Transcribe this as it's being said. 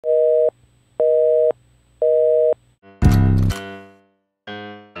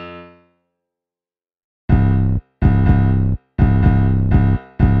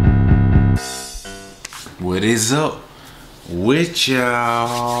What is up with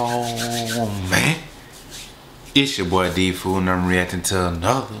y'all, man? It's your boy D-Fool, and I'm reacting to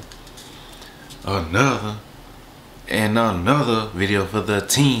another video for the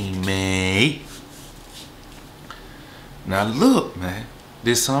team, man. Now look, man,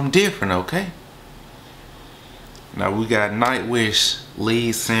 this something different, okay? Now we got Nightwish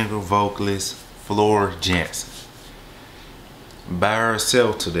lead singer vocalist Floor Jansen by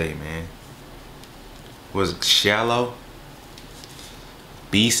herself today, man. Was Shallow,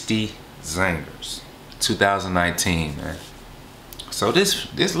 Beste Zangers, 2019, man. So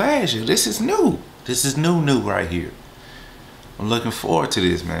this last year, this is new. This is new right here. I'm looking forward to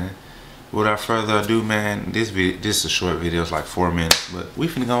this, man. Without further ado, man, this is a short video, it's like 4 minutes, but we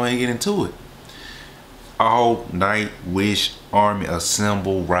finna go ahead and get into it. All Nightwish Army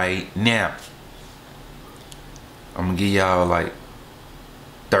assemble right now. I'm gonna give y'all like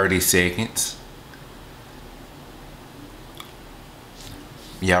 30 seconds.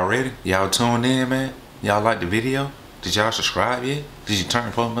 Y'all ready? Y'all tuned in, man? Y'all like the video? Did y'all subscribe yet? Did you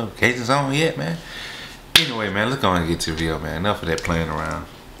turn post notifications on yet, man? Anyway, man, let's go and get to the video, man. Enough of that playing around.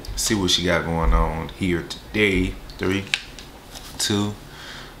 See what she got going on here today. 3, 2,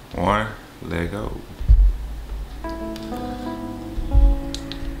 1, let go.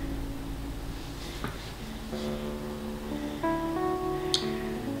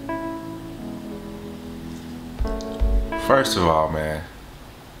 First of all, man,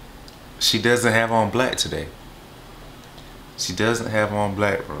 she doesn't have on black today. She doesn't have on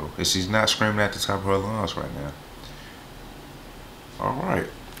black, bro. And she's not screaming at the top of her lungs right now. All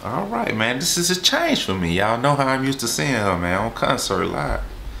right, man. This is a change for me. Y'all know how I'm used to seeing her, man, on concert live.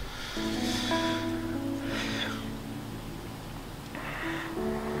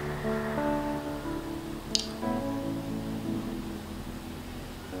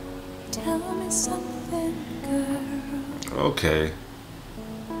 Tell me something, girl. Okay.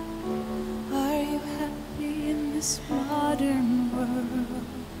 Are you happy in this modern world?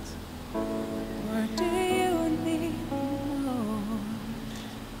 Or do you need more?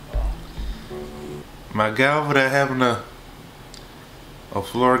 My guy over there having a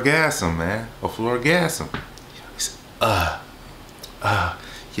floorgasm, man. A floorgasm.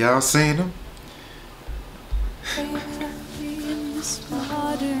 Y'all seen him? Are you happy in this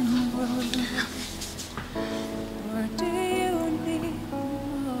modern world? Or do you need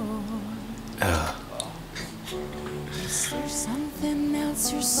more? Is there something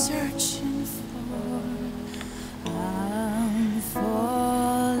else you're searching for? I'm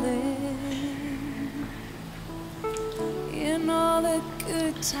falling. In all the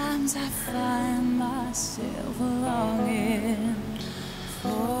good times I find myself longing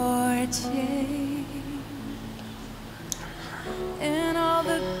for change. In all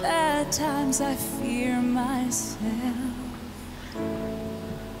the bad times I fear myself.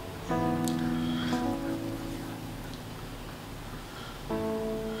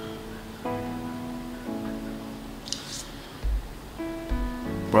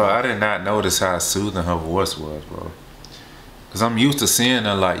 Bro, I did not notice how soothing her voice was, bro. Cause I'm used to seeing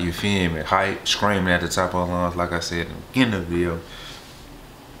her, like, you feel me, hype, screaming at the top of her lungs, like I said in the beginning of the video.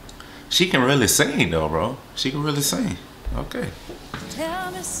 She can really sing though, bro. She can really sing. Okay.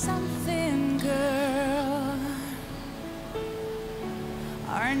 Tell me something, girl.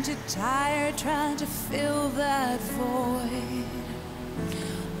 Aren't you tired trying to fill that void?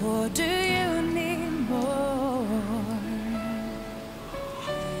 Or do you need more?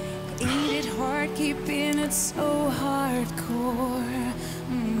 Ain't it hard keeping it so hardcore?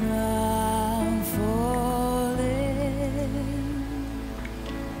 I'm falling.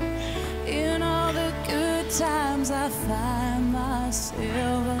 In all the good times I find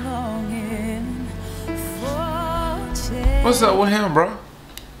myself longing for change. What's up with him, bro?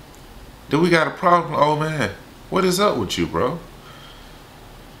 Do we got a problem, old man? What is up with you, bro?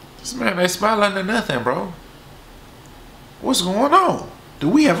 This man ain't smiling at nothing, bro. What's going on? Do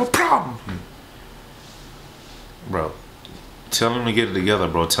we have a problem? Bro, tell him to get it together,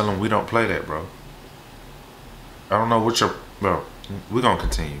 bro. Tell him we don't play that, bro. I don't know what your... Bro, we're gonna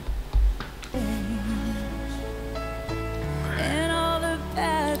continue. In all the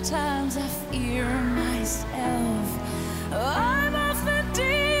bad times I fear myself. I'm off the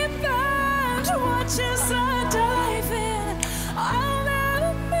deep end, watch as I dive in. I'll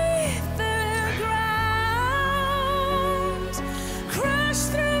never meet the ground. Crash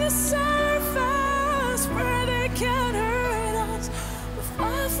through the surface where they can't hurt us. We're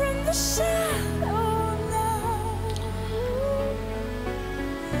far from the shadow now.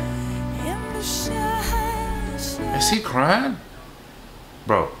 In the shadow. Is he crying?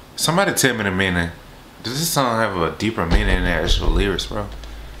 Bro, somebody tell me in a minute does this song have a deeper meaning than the actual lyrics, bro?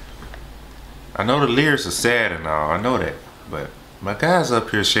 I know the lyrics are sad and all, I know that, but my guy's up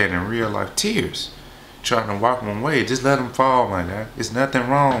here shedding real life tears, trying to walk them away. Just let them fall, my guy. It's nothing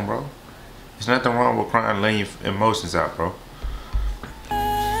wrong, bro. There's nothing wrong with crying, letting your emotions out, bro.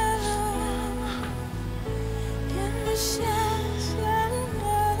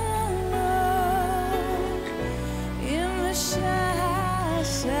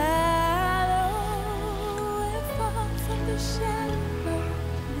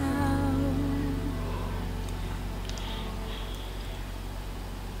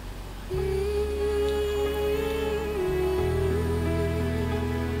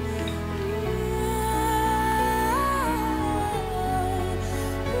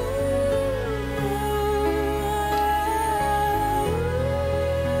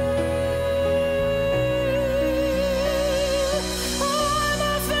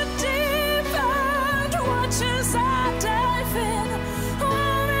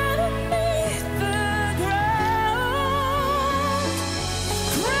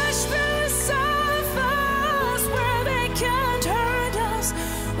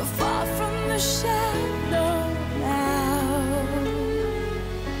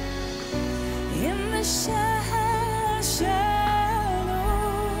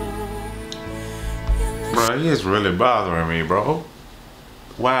 Bro, he is really bothering me, bro.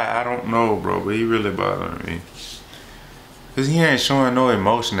 Why? I don't know, bro, but he really bothering me. Cause he ain't showing no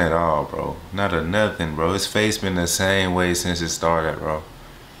emotion at all, bro. Not a nothing, bro. His face been the same way since it started, bro.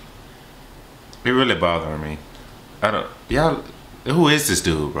 He really bothering me. I don't, y'all, who is this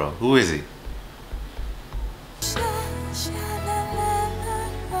dude, bro? Who is he?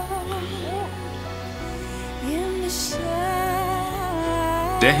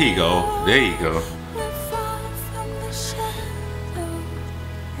 There he go. There you go.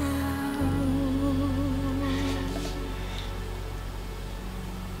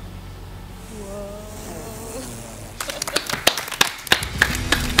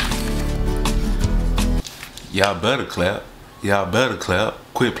 Y'all better clap. Y'all better clap.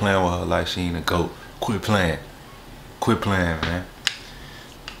 Quit playing with her like she ain't a goat. Quit playing. Quit playing, man.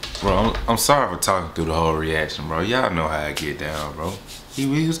 Bro, I'm sorry for talking through the whole reaction, bro. Y'all know how I get down, bro.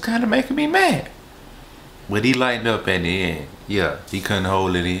 He was kind of making me mad. But he lightened up at the end. Yeah, he couldn't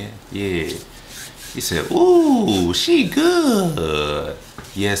hold it in. Yeah. He said, ooh, she good.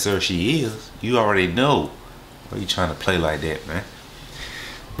 Yes, sir, she is. You already know. Why you trying to play like that, man?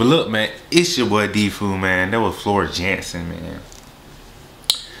 But look, man, it's your boy D-Fu, man. That was Floor Jansen, man.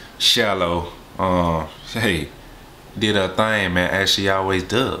 Shallow. Hey, did her thing, man, as she always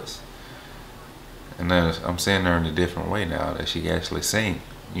does. And then I'm seeing her in a different way now that she actually sing.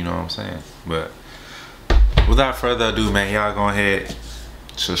 You know what I'm saying? But without further ado, man, y'all go ahead,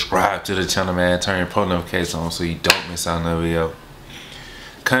 subscribe to the channel, man. Turn your post notifications on so you don't miss out on the video.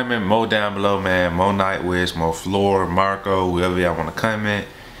 Comment more down below, man. More Nightwish, more Floor, Marco, whoever y'all want to comment.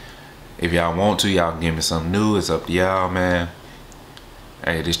 If y'all want to, y'all give me something new. It's up to y'all, man.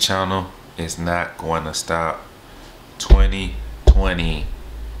 Hey, this channel is not going to stop. 2020.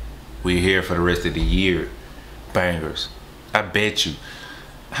 We're here for the rest of the year. Bangers. I bet you.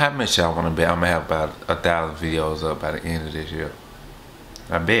 How much y'all want to bet I'm going to have about 1,000 videos up by the end of this year?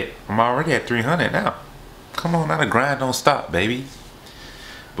 I bet. I'm already at 300 now. Come on, now the grind don't stop, baby.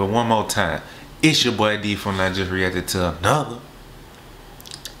 But one more time. It's your boy D from I just reacted to another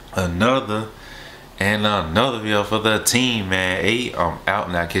video for the team, man. Hey, I'm out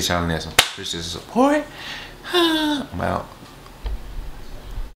now. Catch y'all in the next one. Appreciate the support. I'm out.